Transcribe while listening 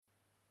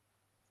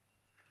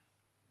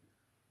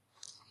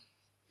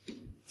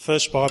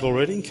First Bible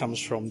reading comes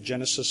from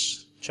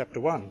Genesis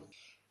chapter 1.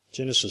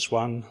 Genesis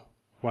 1,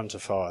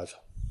 1-5.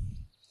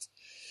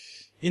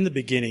 In the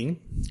beginning,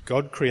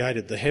 God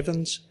created the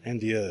heavens and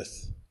the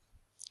earth.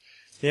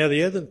 Now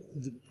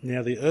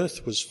the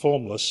earth was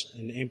formless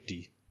and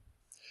empty.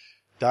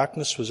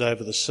 Darkness was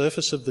over the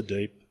surface of the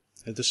deep,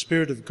 and the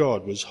Spirit of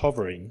God was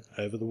hovering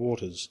over the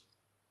waters.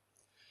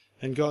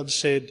 And God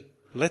said,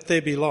 "Let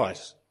there be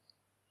light."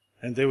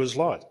 And there was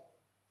light.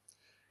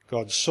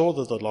 God saw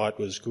that the light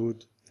was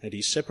good, and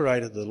he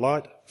separated the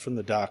light from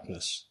the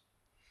darkness.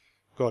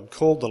 God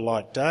called the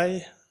light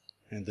day,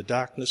 and the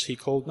darkness he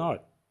called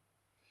night.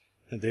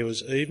 And there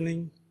was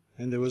evening,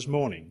 and there was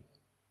morning,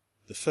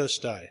 the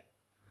first day.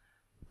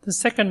 The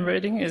second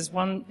reading is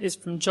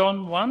from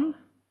John 1,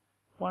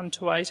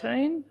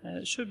 1-18, and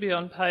it should be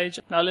on page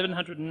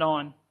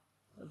 1109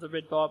 of the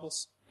Red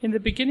Bibles. In the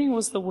beginning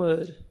was the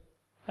Word,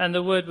 and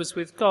the Word was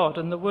with God,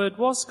 and the Word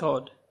was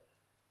God.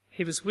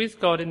 He was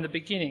with God in the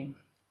beginning.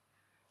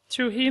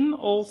 Through him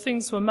all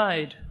things were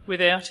made.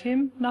 Without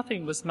him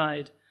nothing was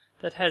made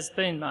that has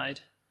been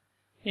made.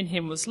 In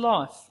him was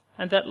life,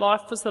 and that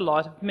life was the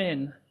light of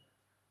men.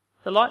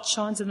 The light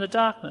shines in the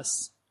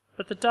darkness,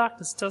 but the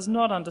darkness does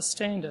not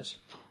understand it.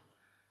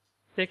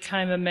 There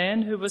came a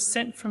man who was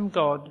sent from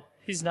God.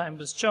 His name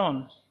was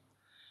John.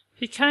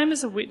 He came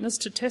as a witness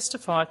to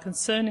testify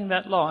concerning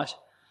that light,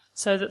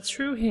 so that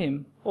through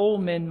him all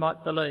men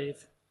might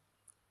believe.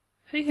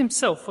 He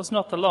himself was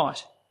not the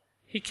light.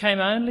 He came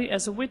only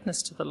as a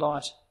witness to the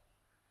light.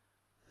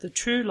 The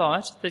true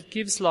light that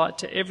gives light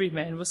to every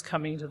man was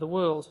coming into the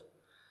world.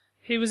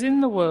 He was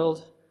in the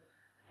world,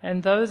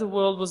 and though the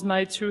world was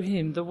made through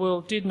him, the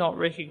world did not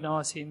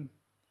recognize him.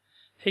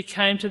 He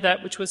came to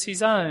that which was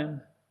his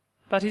own,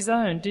 but his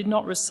own did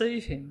not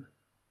receive him.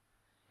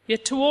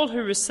 Yet to all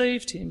who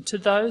received him, to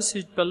those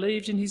who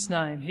believed in his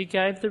name, he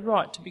gave the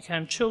right to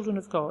become children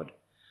of God,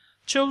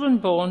 children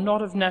born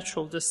not of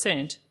natural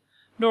descent,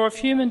 nor of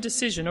human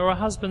decision or a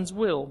husband's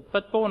will,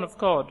 but born of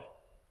God.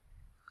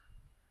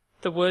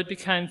 The Word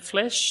became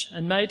flesh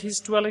and made his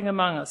dwelling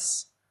among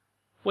us.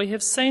 We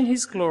have seen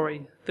his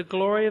glory, the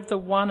glory of the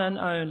one and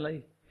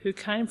only, who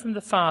came from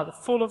the Father,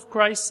 full of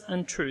grace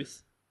and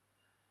truth.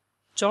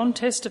 John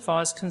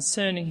testifies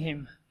concerning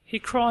him. He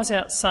cries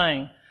out,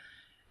 saying,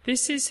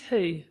 "This is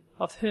he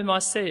of whom I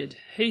said,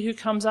 he who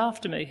comes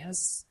after me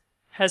has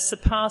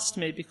surpassed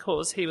me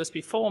because he was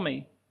before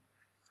me."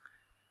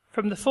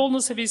 From the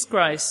fullness of his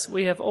grace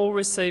we have all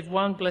received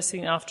one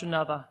blessing after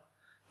another.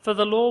 For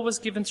the law was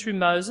given through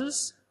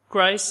Moses,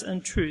 grace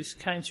and truth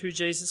came through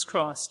Jesus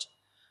Christ.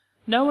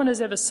 No one has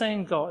ever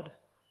seen God,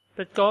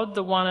 but God,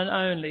 the one and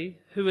only,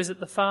 who is at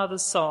the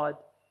Father's side,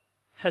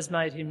 has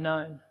made him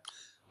known.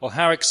 Well,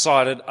 how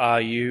excited are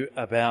you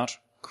about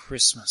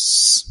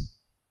Christmas?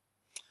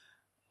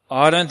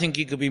 I don't think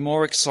you could be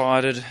more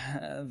excited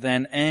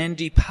than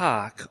Andy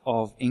Park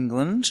of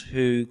England,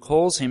 who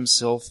calls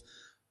himself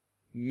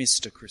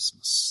Mr.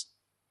 Christmas.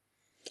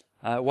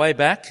 Way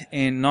back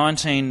in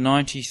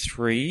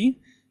 1993,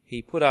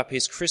 he put up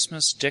his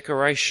Christmas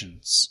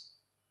decorations,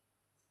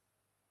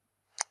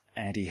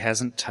 and he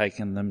hasn't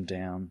taken them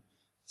down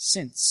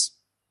since.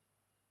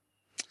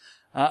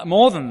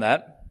 More than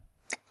that,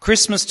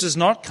 Christmas does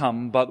not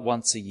come but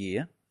once a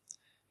year.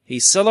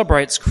 He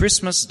celebrates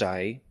Christmas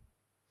Day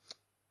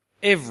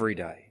every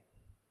day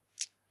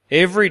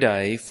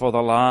for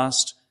the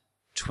last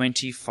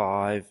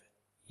 25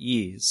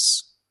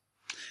 years.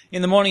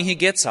 In the morning he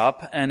gets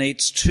up and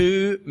eats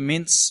 2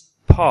 mince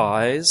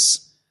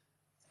pies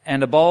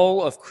and a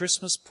bowl of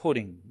Christmas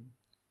pudding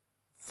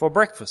for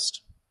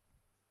breakfast.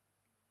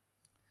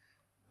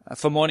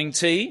 For morning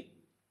tea,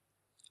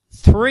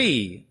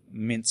 3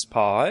 mince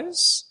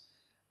pies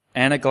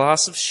and a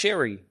glass of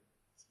sherry.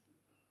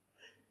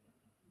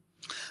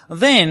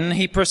 Then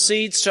he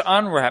proceeds to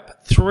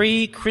unwrap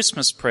 3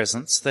 Christmas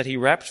presents that he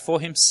wrapped for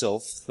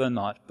himself the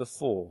night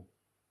before.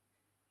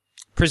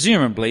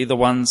 Presumably the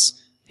ones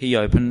he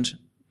opened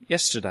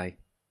yesterday.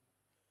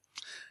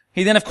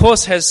 He then, of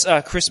course, has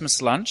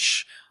Christmas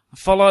lunch,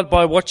 followed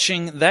by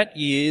watching that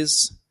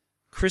year's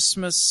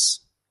Christmas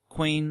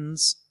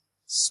Queen's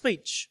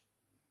speech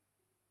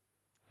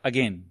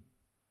again.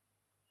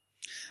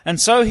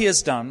 And so he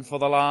has done for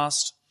the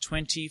last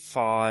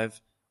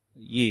 25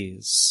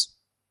 years.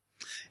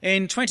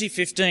 In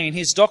 2015,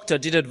 his doctor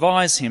did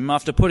advise him,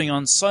 after putting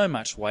on so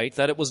much weight,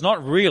 that it was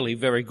not really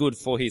very good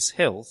for his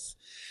health,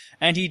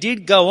 and he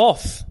did go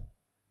off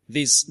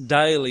this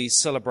daily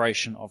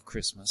celebration of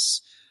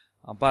Christmas.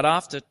 But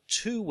after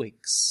 2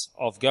 weeks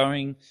of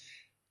going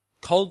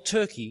cold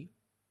turkey,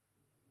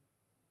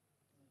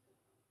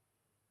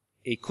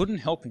 he couldn't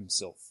help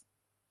himself,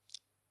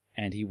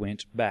 and he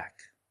went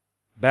back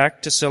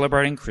to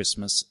celebrating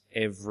Christmas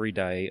every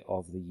day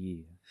of the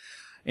year.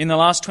 In the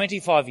last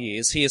 25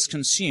 years, he has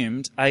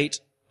consumed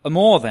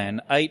more than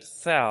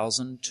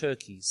 8,000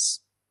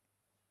 turkeys,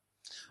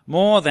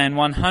 more than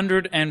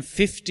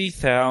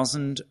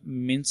 150,000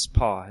 mince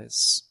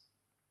pies,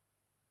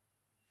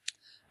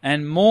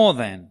 and more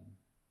than,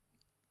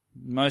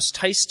 most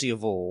tasty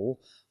of all,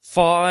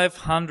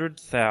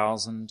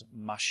 500,000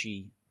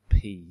 mushy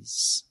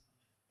peas.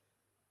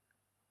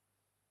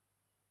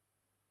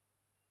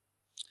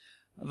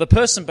 The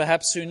person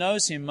perhaps who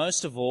knows him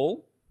most of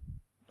all,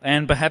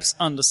 and perhaps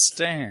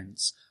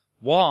understands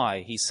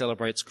why he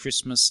celebrates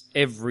Christmas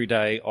every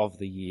day of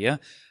the year,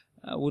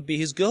 would be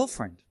his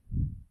girlfriend.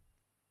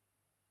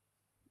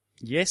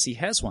 Yes, he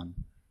has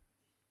one.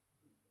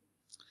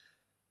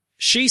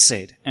 She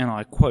said, and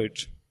I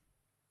quote,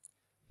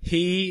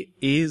 "He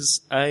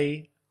is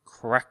a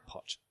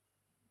crackpot."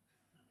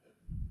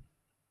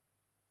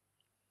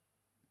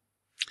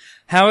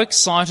 How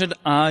excited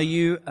are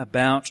you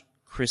about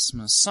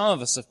Christmas? Some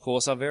of us, of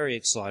course, are very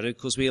excited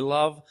because we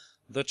love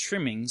the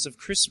trimmings of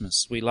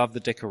Christmas. We love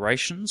the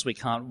decorations. We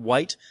can't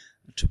wait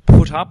to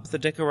put up the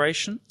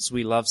decorations.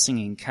 We love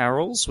singing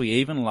carols. We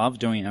even love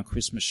doing our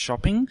Christmas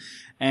shopping.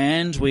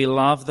 And we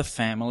love the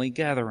family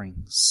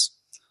gatherings.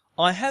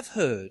 I have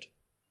heard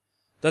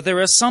that there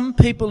are some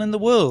people in the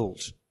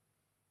world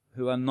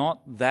who are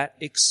not that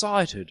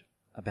excited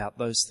about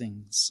those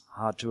things.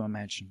 Hard to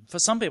imagine. For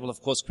some people,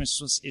 of course,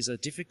 Christmas is a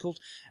difficult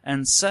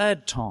and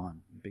sad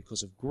time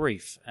because of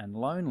grief and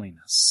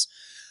loneliness.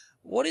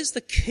 What is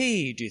the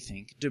key, do you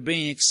think, to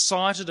being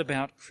excited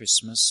about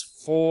Christmas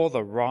for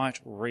the right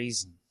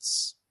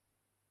reasons?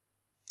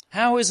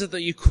 How is it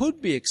that you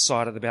could be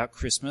excited about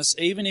Christmas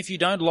even if you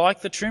don't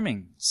like the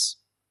trimmings?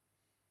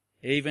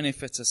 Even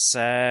if it's a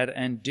sad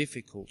and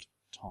difficult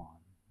time?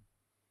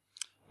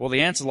 Well,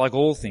 the answer, like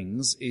all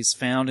things, is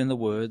found in the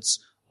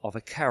words of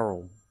a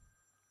carol.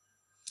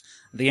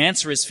 The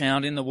answer is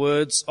found in the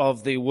words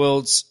of the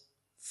world's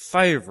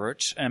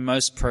favourite and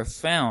most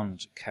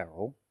profound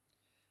carol,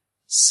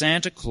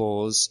 "Santa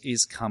Claus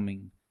is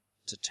coming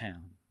to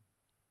town."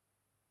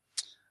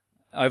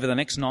 Over the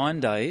next 9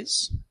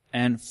 days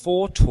and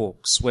 4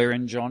 talks, we're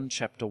in John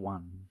chapter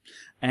 1.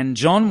 And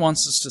John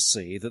wants us to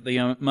see that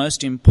the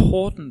most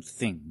important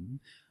thing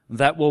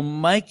that will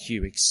make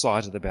you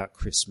excited about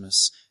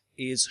Christmas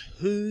is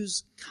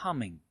who's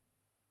coming.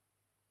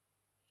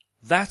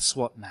 That's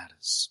what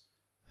matters.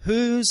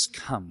 Who's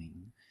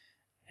coming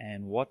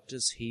and what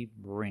does he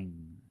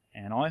bring?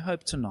 And I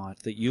hope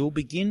tonight that you'll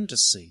begin to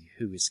see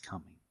who is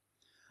coming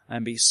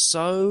and be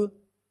so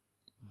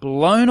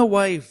blown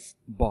away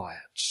by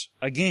it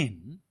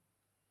again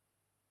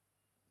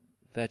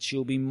that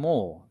you'll be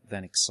more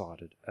than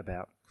excited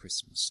about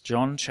Christmas.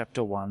 John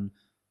chapter 1,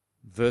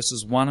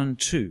 verses 1 and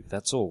 2.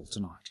 That's all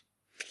tonight.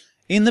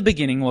 "In the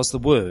beginning was the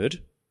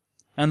Word,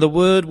 and the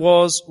Word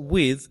was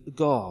with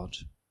God,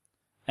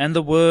 and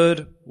the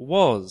Word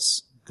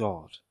was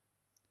God.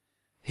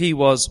 He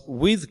was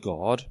with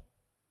God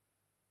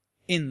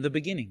in the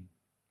beginning."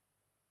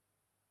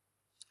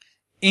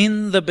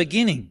 In the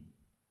beginning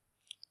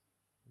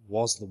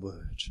was the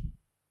Word.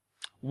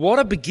 What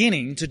a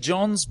beginning to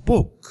John's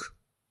book.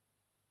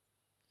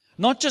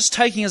 Not just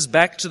taking us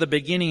back to the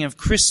beginning of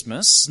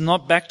Christmas,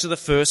 not back to the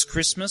first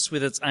Christmas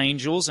with its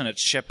angels and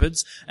its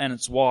shepherds and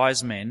its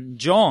wise men.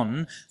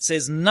 John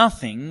says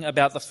nothing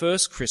about the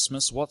first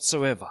Christmas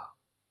whatsoever.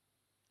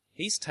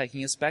 He's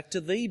taking us back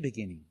to the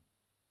beginning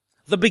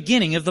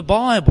of the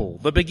Bible,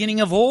 the beginning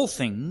of all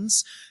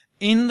things.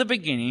 In the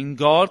beginning,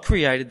 God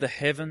created the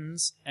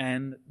heavens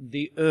and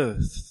the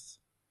earth.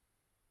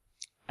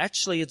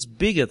 Actually, it's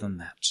bigger than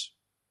that.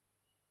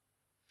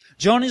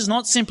 John is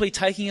not simply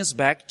taking us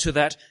back to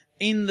that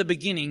in the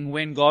beginning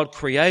when God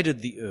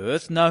created the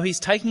earth. No, he's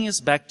taking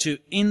us back to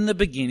in the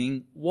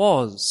beginning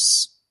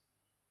was.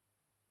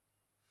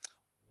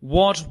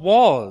 What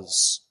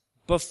was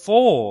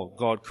before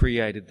God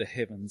created the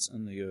heavens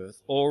and the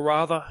earth? Or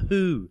rather,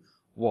 who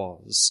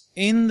was?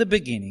 In the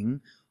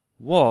beginning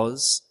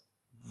was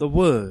the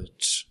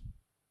Word.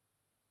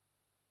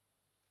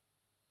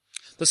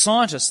 The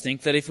scientists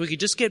think that if we could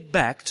just get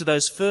back to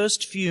those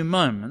first few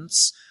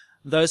moments,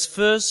 those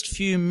first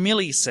few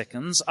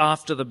milliseconds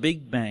after the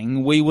Big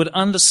Bang, we would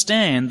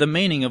understand the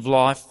meaning of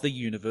life, the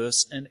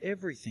universe, and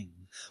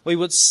everything. We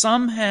would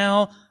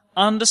somehow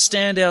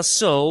understand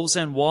ourselves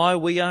and why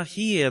we are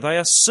here. They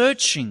are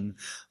searching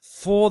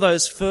for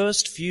those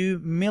first few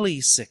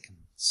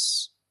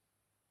milliseconds.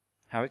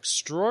 How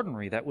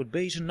extraordinary that would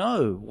be to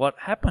know what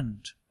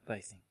happened,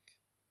 they think.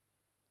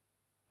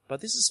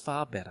 But this is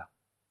far better.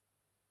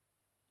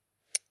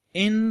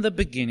 In the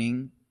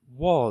beginning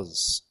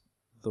was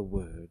the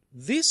Word.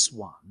 This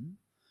one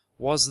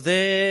was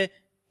there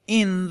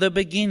in the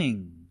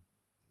beginning.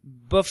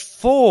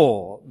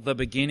 Before the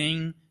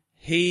beginning,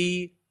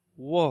 he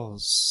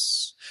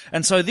was.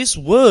 And so this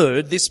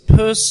Word, this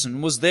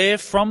person, was there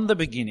from the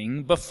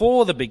beginning,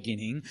 before the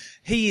beginning.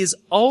 He is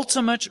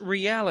ultimate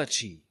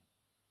reality.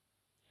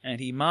 And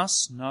he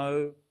must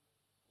know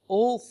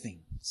all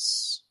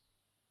things.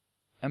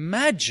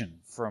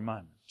 Imagine for a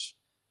moment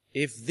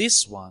if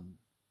this one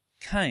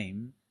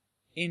came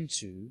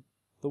into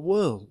the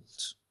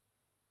world.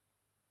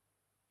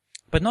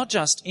 But not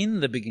just in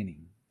the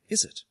beginning,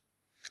 is it?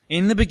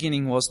 In the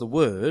beginning was the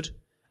Word,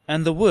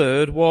 and the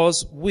Word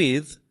was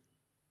with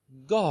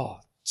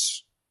God.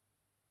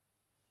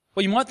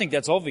 Well, you might think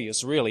that's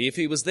obvious, really. If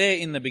he was there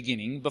in the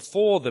beginning,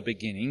 before the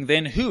beginning,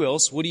 then who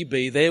else would he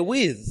be there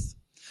with?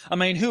 I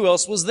mean, who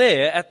else was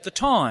there at the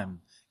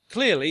time?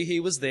 Clearly he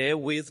was there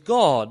with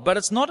God. But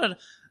it's not an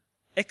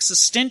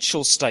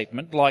existential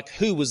statement like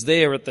who was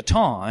there at the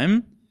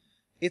time.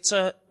 It's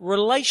a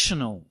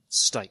relational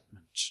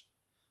statement.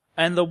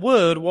 And the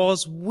Word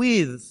was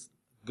with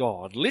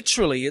God.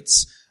 Literally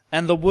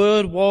and the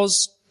Word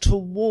was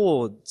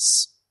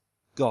towards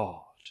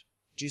God.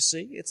 Do you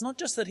see? It's not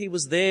just that he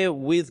was there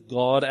with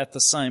God at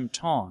the same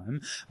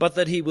time, but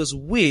that he was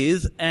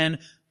with and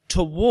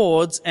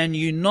towards and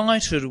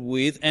united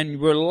with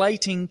and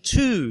relating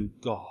to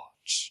God.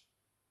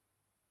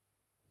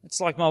 It's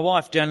like my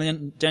wife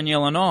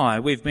Danielle and I,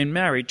 we've been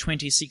married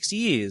 26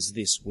 years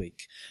this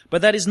week.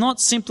 But that is not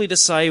simply to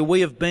say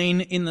we have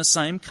been in the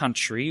same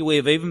country, we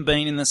have even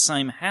been in the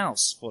same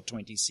house for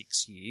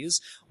 26 years,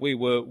 we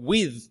were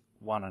with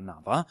one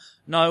another.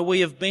 No,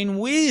 we have been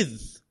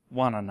with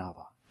one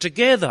another,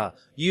 together,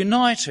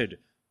 united,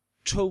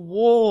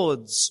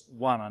 towards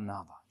one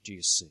another. Do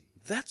you see?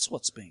 That's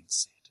what's being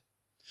said.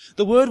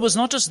 The Word was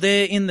not just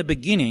there in the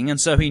beginning, and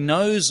so he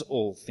knows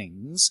all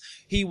things.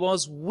 He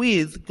was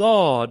with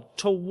God,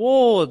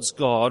 towards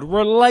God,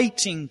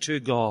 relating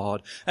to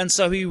God, and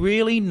so he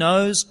really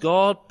knows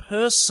God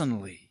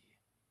personally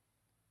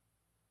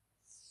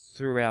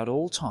throughout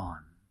all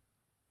time.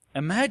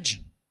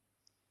 Imagine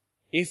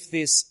if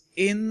this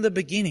in the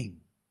beginning,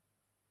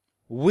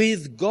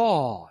 with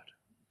God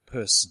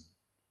person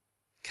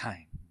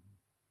came.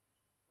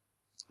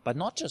 But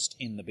not just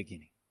in the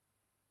beginning.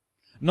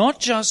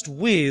 Not just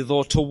with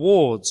or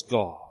towards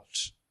God.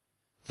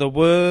 The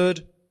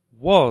Word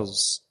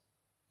was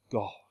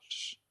God.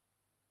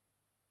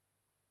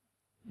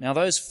 Now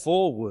those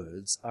 4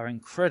 words are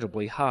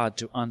incredibly hard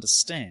to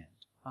understand,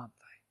 aren't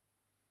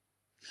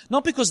they?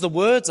 Not because the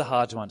words are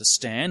hard to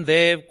understand,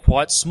 they're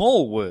quite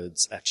small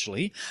words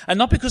actually, and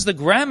not because the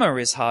grammar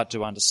is hard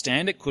to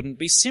understand, it couldn't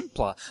be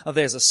simpler.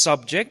 There's a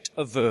subject,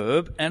 a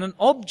verb, and an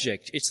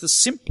object. It's the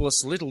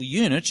simplest little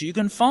unit you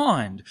can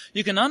find.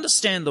 You can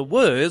understand the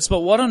words,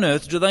 but what on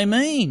earth do they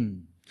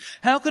mean?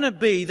 How can it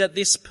be that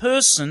this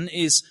person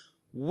is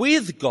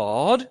with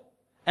God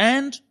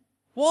and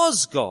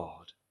was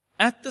God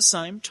at the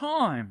same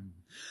time?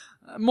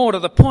 More to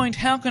the point,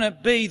 how can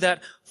it be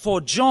that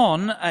for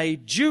John, a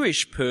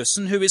Jewish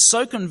person who is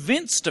so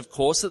convinced, of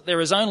course, that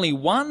there is only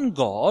one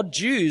God,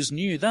 Jews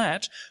knew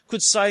that,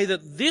 could say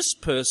that this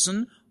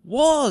person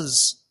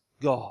was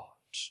God?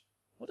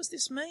 What does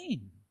this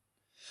mean?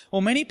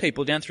 Well, many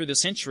people down through the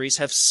centuries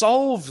have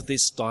solved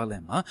this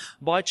dilemma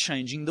by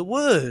changing the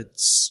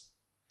words.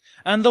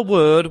 And the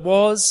word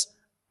was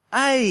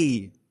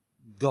a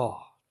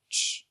God.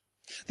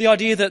 The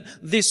idea that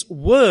this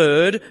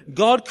Word,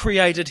 God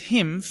created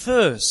him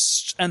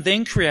first and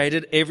then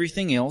created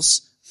everything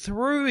else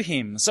through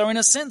him. So in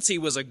a sense he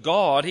was a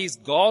God, he's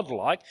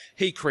godlike,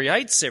 he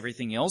creates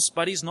everything else,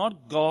 but he's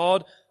not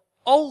God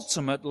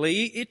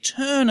ultimately,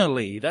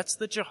 eternally. That's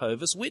the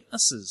Jehovah's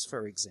Witnesses,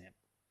 for example.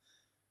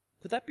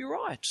 Could that be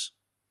right?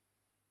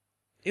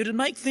 It would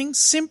make things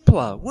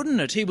simpler,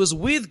 wouldn't it? He was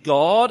with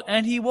God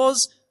and he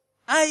was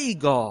a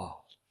God.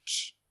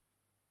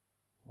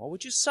 What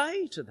would you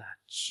say to that?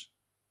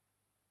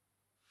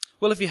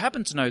 Well, if you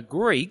happen to know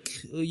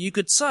Greek, you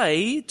could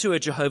say to a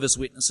Jehovah's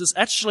Witnesses,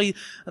 actually,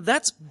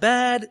 that's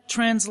bad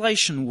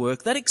translation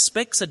work. That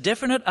expects a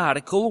definite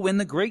article when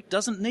the Greek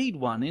doesn't need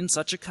one in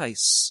such a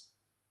case.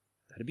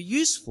 That'd be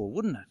useful,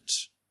 wouldn't it?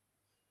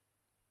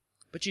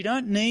 But you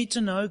don't need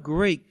to know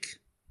Greek.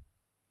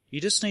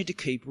 You just need to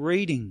keep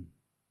reading.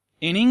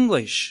 In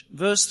English,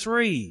 verse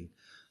 3,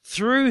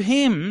 through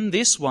him,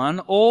 this one,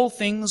 all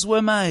things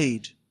were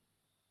made.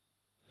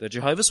 The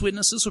Jehovah's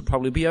Witnesses would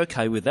probably be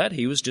okay with that.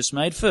 He was just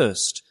made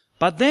first.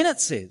 But then it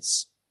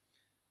says,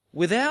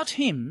 without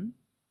him,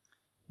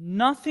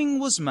 nothing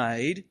was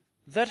made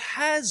that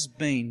has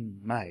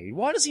been made.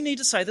 Why does he need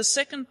to say the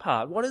second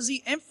part? What is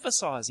he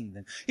emphasizing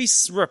then?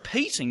 He's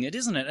repeating it,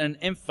 isn't it, and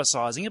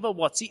emphasizing it, but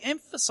what's he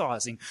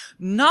emphasizing?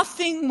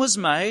 Nothing was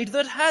made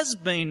that has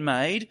been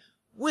made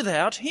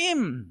without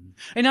him.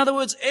 In other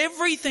words,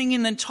 everything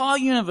in the entire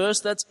universe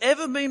that's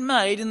ever been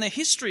made in the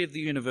history of the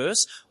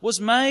universe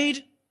was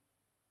made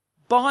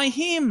by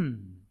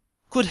him.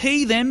 Could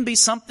he then be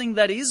something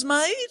that is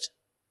made?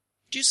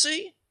 Do you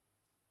see?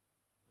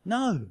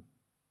 No.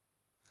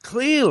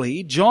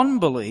 Clearly, John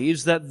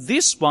believes that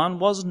this one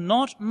was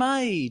not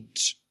made.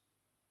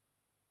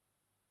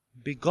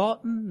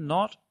 Begotten,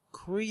 not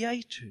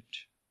created.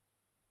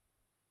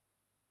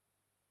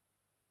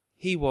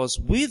 He was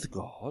with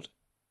God,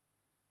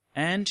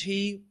 and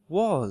he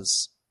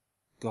was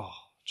God.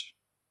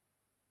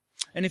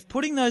 And if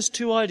putting those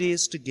two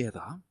ideas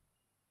together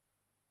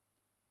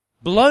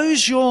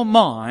blows your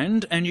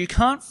mind and you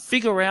can't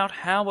figure out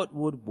how it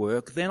would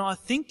work, then I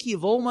think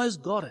you've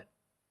almost got it.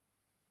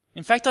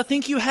 In fact, I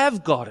think you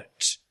have got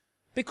it.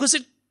 Because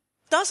it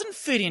doesn't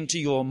fit into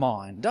your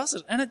mind, does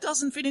it? And it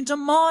doesn't fit into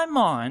my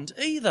mind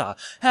either.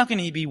 How can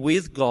he be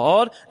with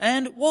God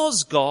and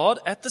was God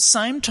at the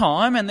same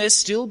time and there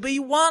still be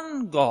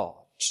one God?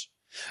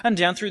 And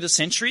down through the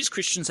centuries,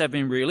 Christians have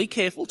been really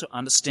careful to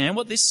understand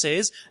what this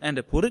says and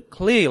to put it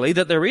clearly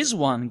that there is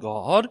one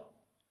God,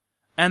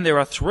 And there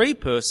are three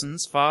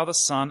persons, Father,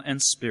 Son,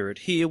 and Spirit.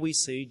 Here we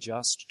see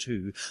just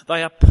two.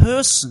 They are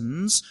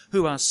persons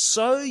who are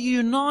so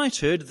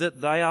united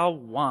that they are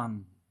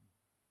one.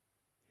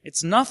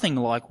 It's nothing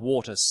like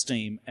water,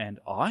 steam, and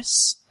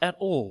ice at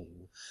all.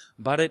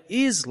 But it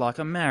is like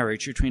a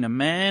marriage between a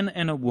man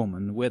and a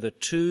woman where the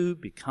two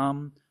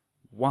become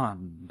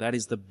one. That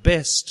is the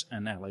best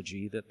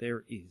analogy that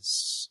there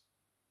is.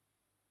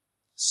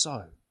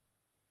 So,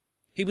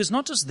 he was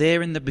not just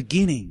there in the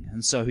beginning,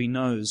 and so he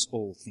knows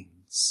all things.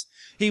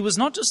 He was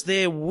not just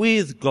there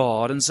with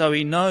God, and so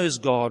he knows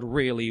God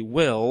really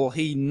well.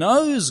 He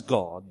knows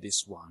God,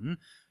 this one,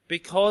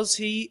 because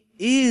he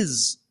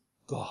is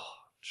God.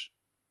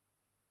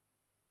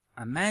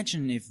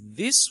 Imagine if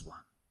this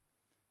one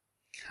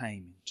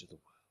came into the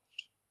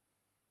world.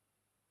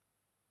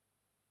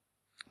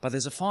 But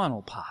there's a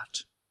final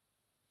part.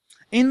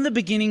 In the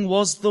beginning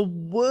was the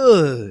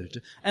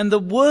Word, and the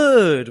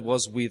Word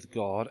was with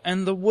God,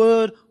 and the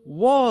Word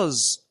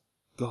was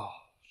God.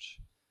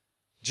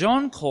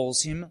 John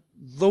calls him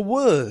the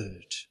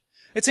Word.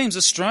 It seems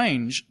a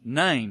strange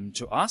name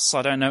to us.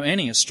 I don't know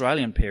any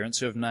Australian parents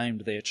who have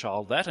named their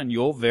child that, and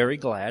you're very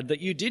glad that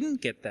you didn't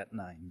get that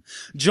name.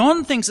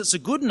 John thinks it's a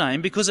good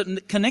name because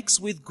it connects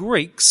with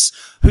Greeks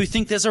who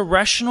think there's a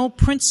rational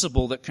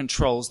principle that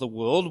controls the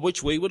world,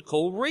 which we would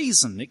call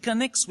reason. It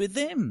connects with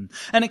them.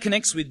 And it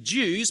connects with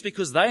Jews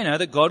because they know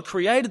that God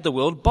created the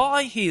world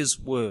by his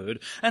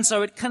word. And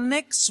so it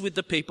connects with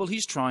the people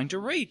he's trying to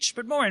reach.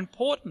 But more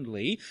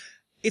importantly,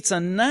 it's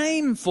a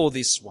name for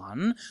this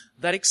one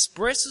that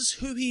expresses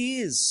who he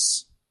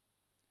is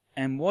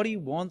and what he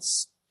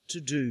wants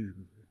to do.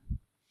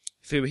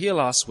 If you were here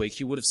last week,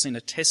 you would have seen a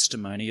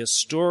testimony, a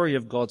story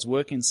of God's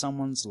work in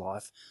someone's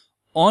life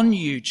on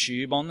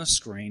YouTube, on the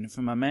screen,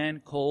 from a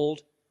man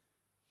called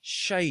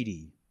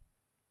Shady.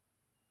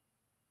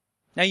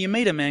 Now, you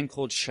meet a man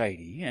called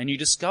Shady, and you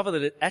discover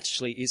that it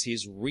actually is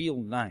his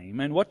real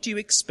name, and what do you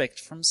expect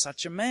from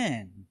such a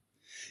man?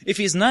 If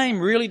his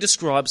name really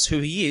describes who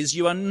he is,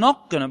 you are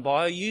not going to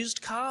buy a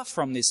used car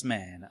from this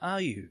man,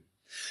 are you?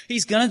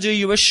 He's going to do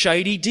you a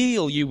shady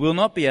deal. You will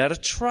not be able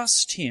to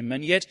trust him.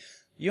 And yet,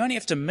 you only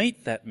have to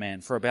meet that man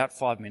for about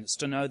 5 minutes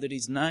to know that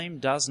his name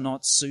does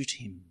not suit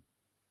him.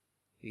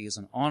 He is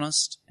an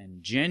honest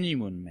and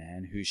genuine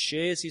man who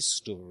shares his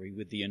story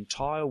with the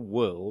entire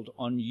world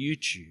on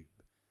YouTube.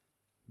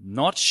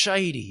 Not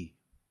shady.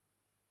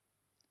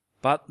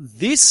 But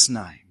this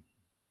name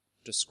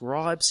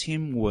describes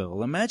him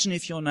well. Imagine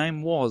if your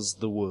name was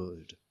the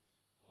Word.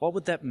 What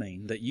would that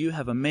mean? That you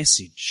have a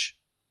message.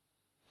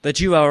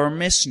 That you are a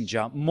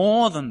messenger.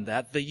 More than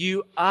that, that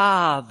you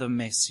are the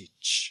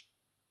message.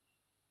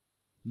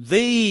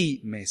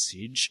 The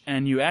message,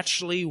 and you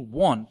actually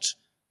want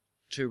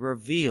to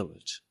reveal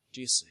it. Do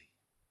you see?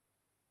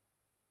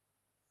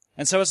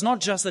 And so it's not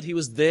just that he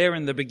was there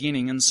in the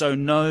beginning and so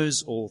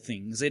knows all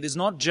things. It is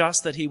not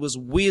just that he was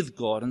with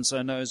God and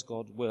so knows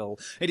God well.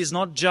 It is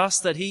not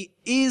just that he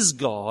is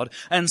God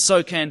and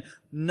so can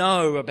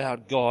know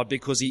about God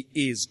because he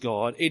is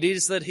God. It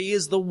is that he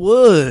is the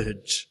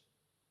Word.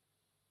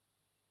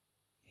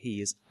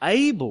 He is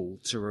able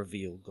to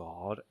reveal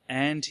God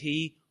and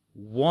he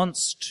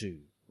wants to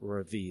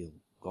reveal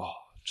God.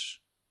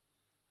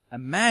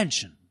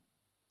 Imagine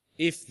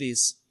if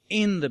this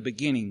in the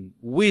beginning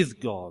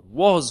with God,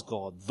 was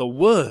God, the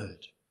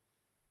Word,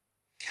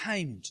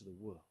 came into the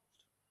world.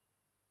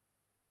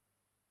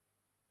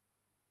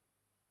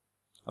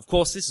 Of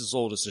course, this is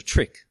all just a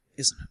trick,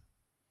 isn't it?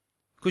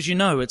 Because you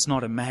know it's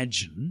not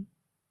imagine.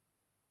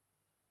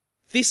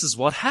 This is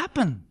what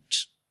happened.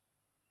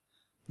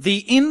 The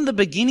in the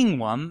beginning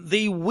one,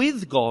 the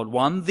with God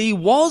one, the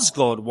was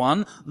God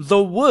one,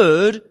 the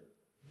Word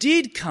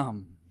did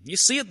come. You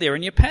see it there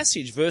in your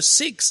passage, verse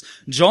 6.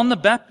 John the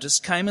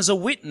Baptist came as a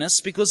witness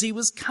because he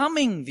was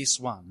coming, this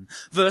one.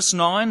 Verse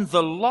 9,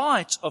 the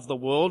light of the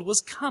world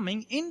was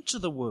coming into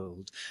the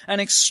world.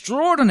 And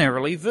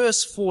extraordinarily,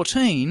 verse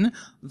 14,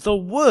 the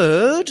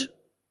Word,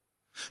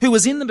 who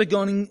was in the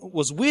beginning,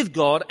 was with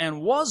God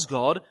and was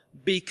God,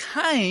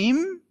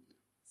 became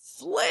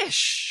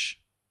flesh.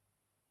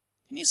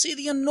 Can you see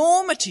the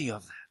enormity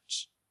of that?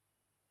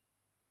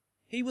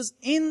 He was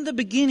in the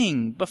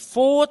beginning,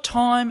 before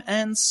time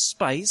and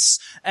space,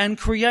 and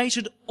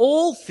created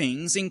all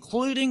things,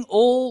 including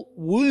all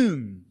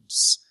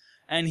wombs.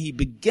 And he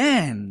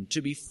began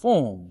to be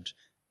formed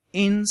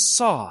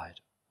inside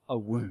a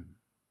womb.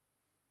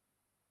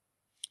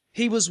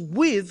 He was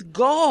with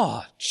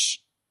God.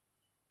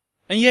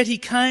 And yet he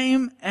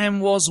came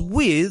and was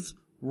with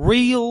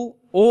real,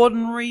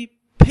 ordinary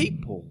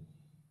people.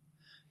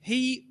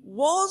 He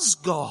was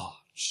God.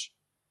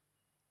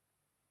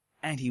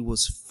 And he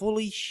was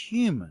fully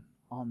human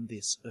on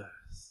this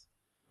earth,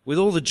 with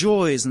all the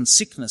joys and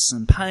sickness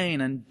and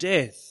pain and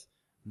death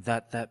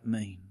that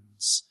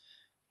means.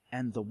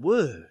 And the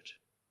Word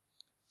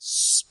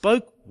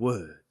spoke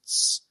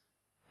words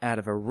out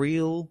of a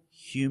real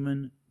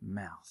human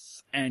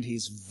mouth. And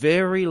his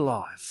very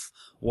life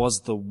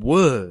was the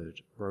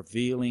Word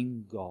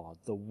revealing God.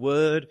 The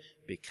Word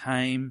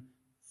became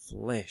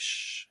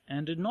flesh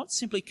and did not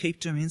simply keep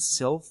to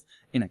himself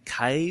in a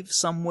cave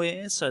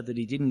somewhere so that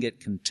he didn't get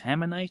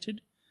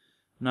contaminated.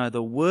 No,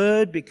 the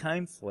Word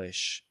became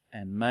flesh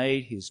and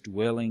made his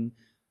dwelling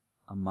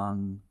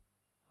among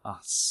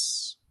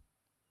us.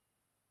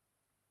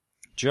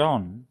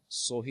 John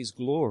saw his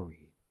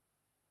glory.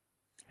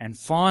 And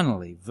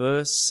finally,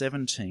 verse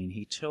 17,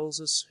 he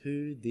tells us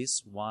who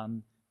this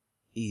one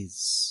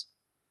is.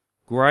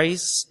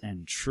 Grace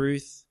and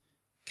truth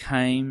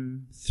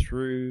came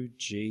through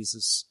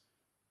Jesus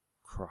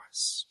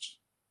Christ.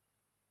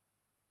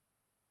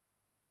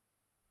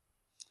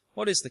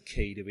 What is the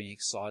key to being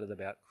excited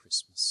about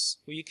Christmas?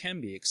 Well, you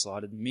can be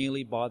excited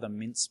merely by the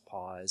mince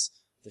pies,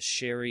 the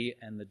sherry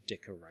and the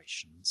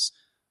decorations.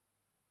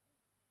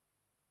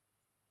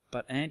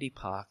 But Andy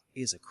Park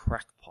is a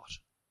crackpot,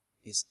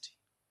 isn't he?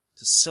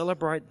 To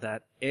celebrate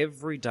that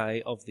every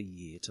day of the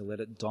year, to let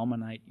it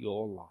dominate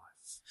your life.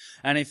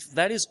 And if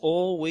that is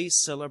all we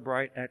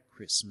celebrate at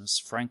Christmas,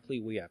 frankly,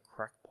 we are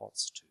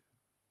crackpots too.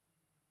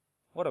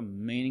 What a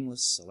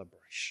meaningless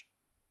celebration.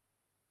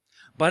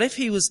 But if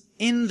he was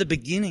in the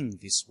beginning,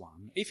 this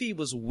one, if he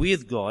was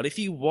with God, if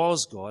he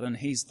was God and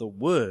he's the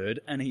Word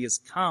and he has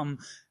come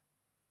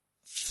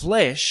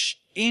flesh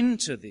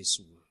into this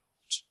world,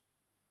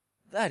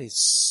 that is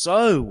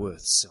so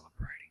worth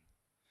celebrating.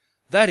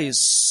 That is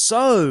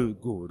so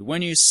good.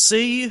 When you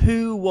see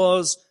who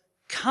was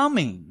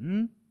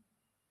coming,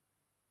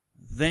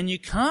 then you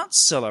can't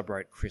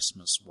celebrate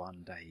Christmas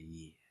one day a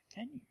year,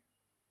 can you?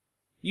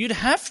 You'd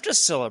have to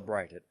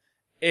celebrate it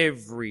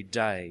every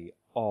day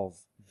of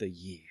the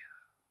year.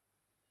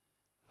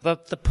 The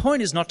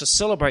point is not to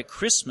celebrate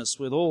Christmas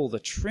with all the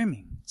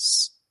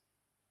trimmings.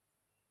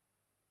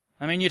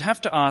 I mean, you'd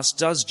have to ask,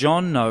 does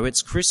John know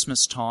it's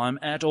Christmas time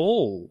at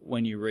all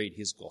when you read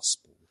his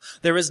gospel?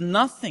 There is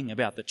nothing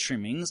about the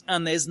trimmings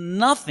and there's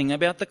nothing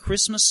about the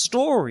Christmas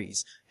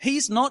stories.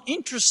 He's not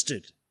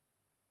interested.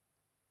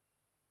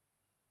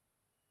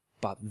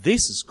 But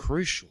this is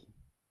crucial.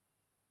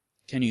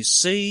 Can you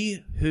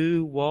see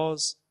who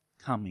was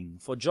coming?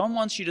 For John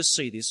wants you to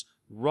see this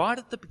right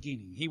at the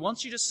beginning. He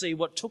wants you to see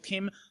what took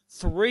him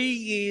 3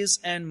 years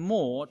and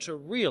more to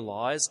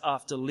realize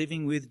after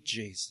living with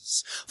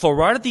Jesus. For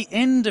right at the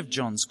end of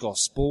John's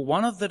Gospel,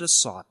 one of the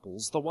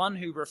disciples, the one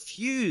who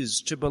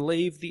refused to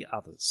believe the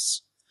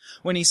others,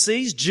 when he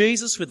sees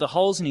Jesus with the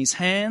holes in his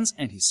hands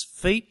and his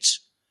feet,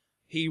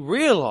 he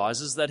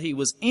realizes that he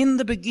was in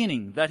the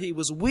beginning, that he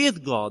was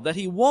with God, that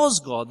he was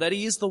God, that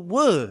he is the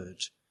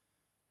Word.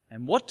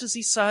 And what does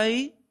he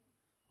say?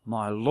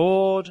 My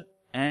Lord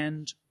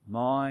and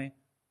my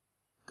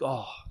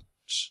God.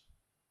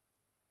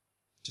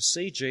 To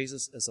see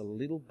Jesus as a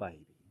little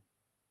baby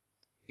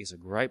is a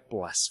great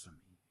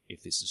blasphemy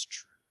if this is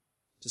true.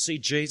 To see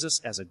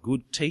Jesus as a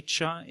good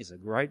teacher is a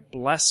great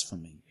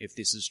blasphemy if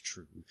this is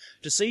true.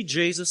 To see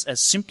Jesus as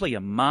simply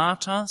a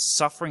martyr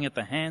suffering at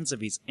the hands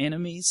of his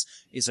enemies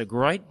is a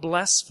great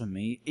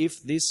blasphemy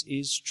if this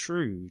is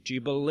true. Do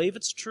you believe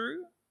it's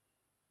true?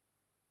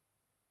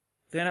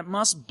 Then it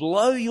must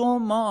blow your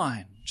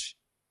mind.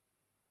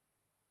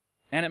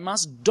 And it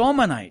must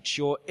dominate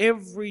your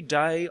every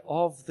day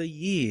of the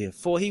year.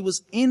 For he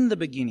was in the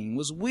beginning,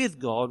 was with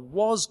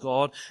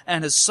God,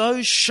 and has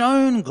so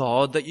shown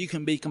God that you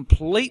can be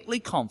completely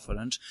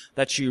confident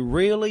that you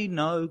really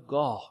know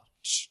God.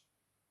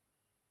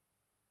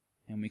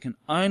 And we can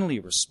only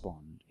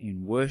respond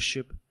in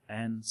worship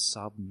and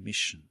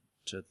submission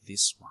to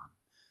this one.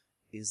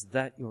 Is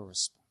that your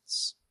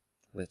response?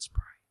 Let's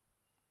pray.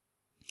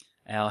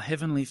 Our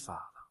Heavenly Father,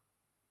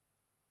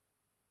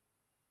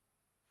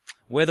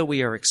 whether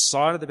we are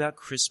excited about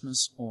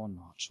Christmas or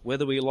not,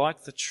 whether we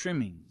like the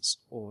trimmings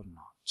or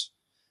not,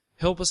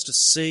 help us to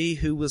see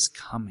who was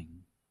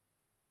coming,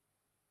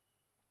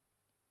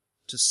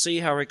 to see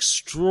how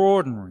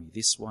extraordinary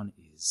this one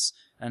is,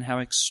 and how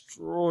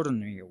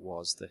extraordinary it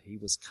was that he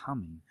was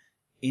coming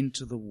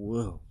into the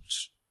world.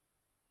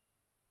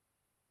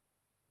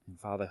 And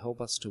Father, help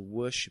us to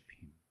worship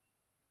him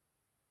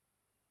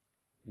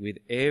with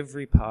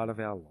every part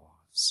of our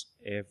lives,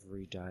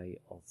 every day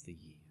of the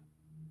year.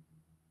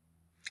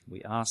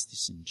 We ask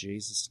this in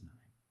Jesus' name.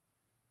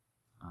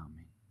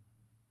 Amen.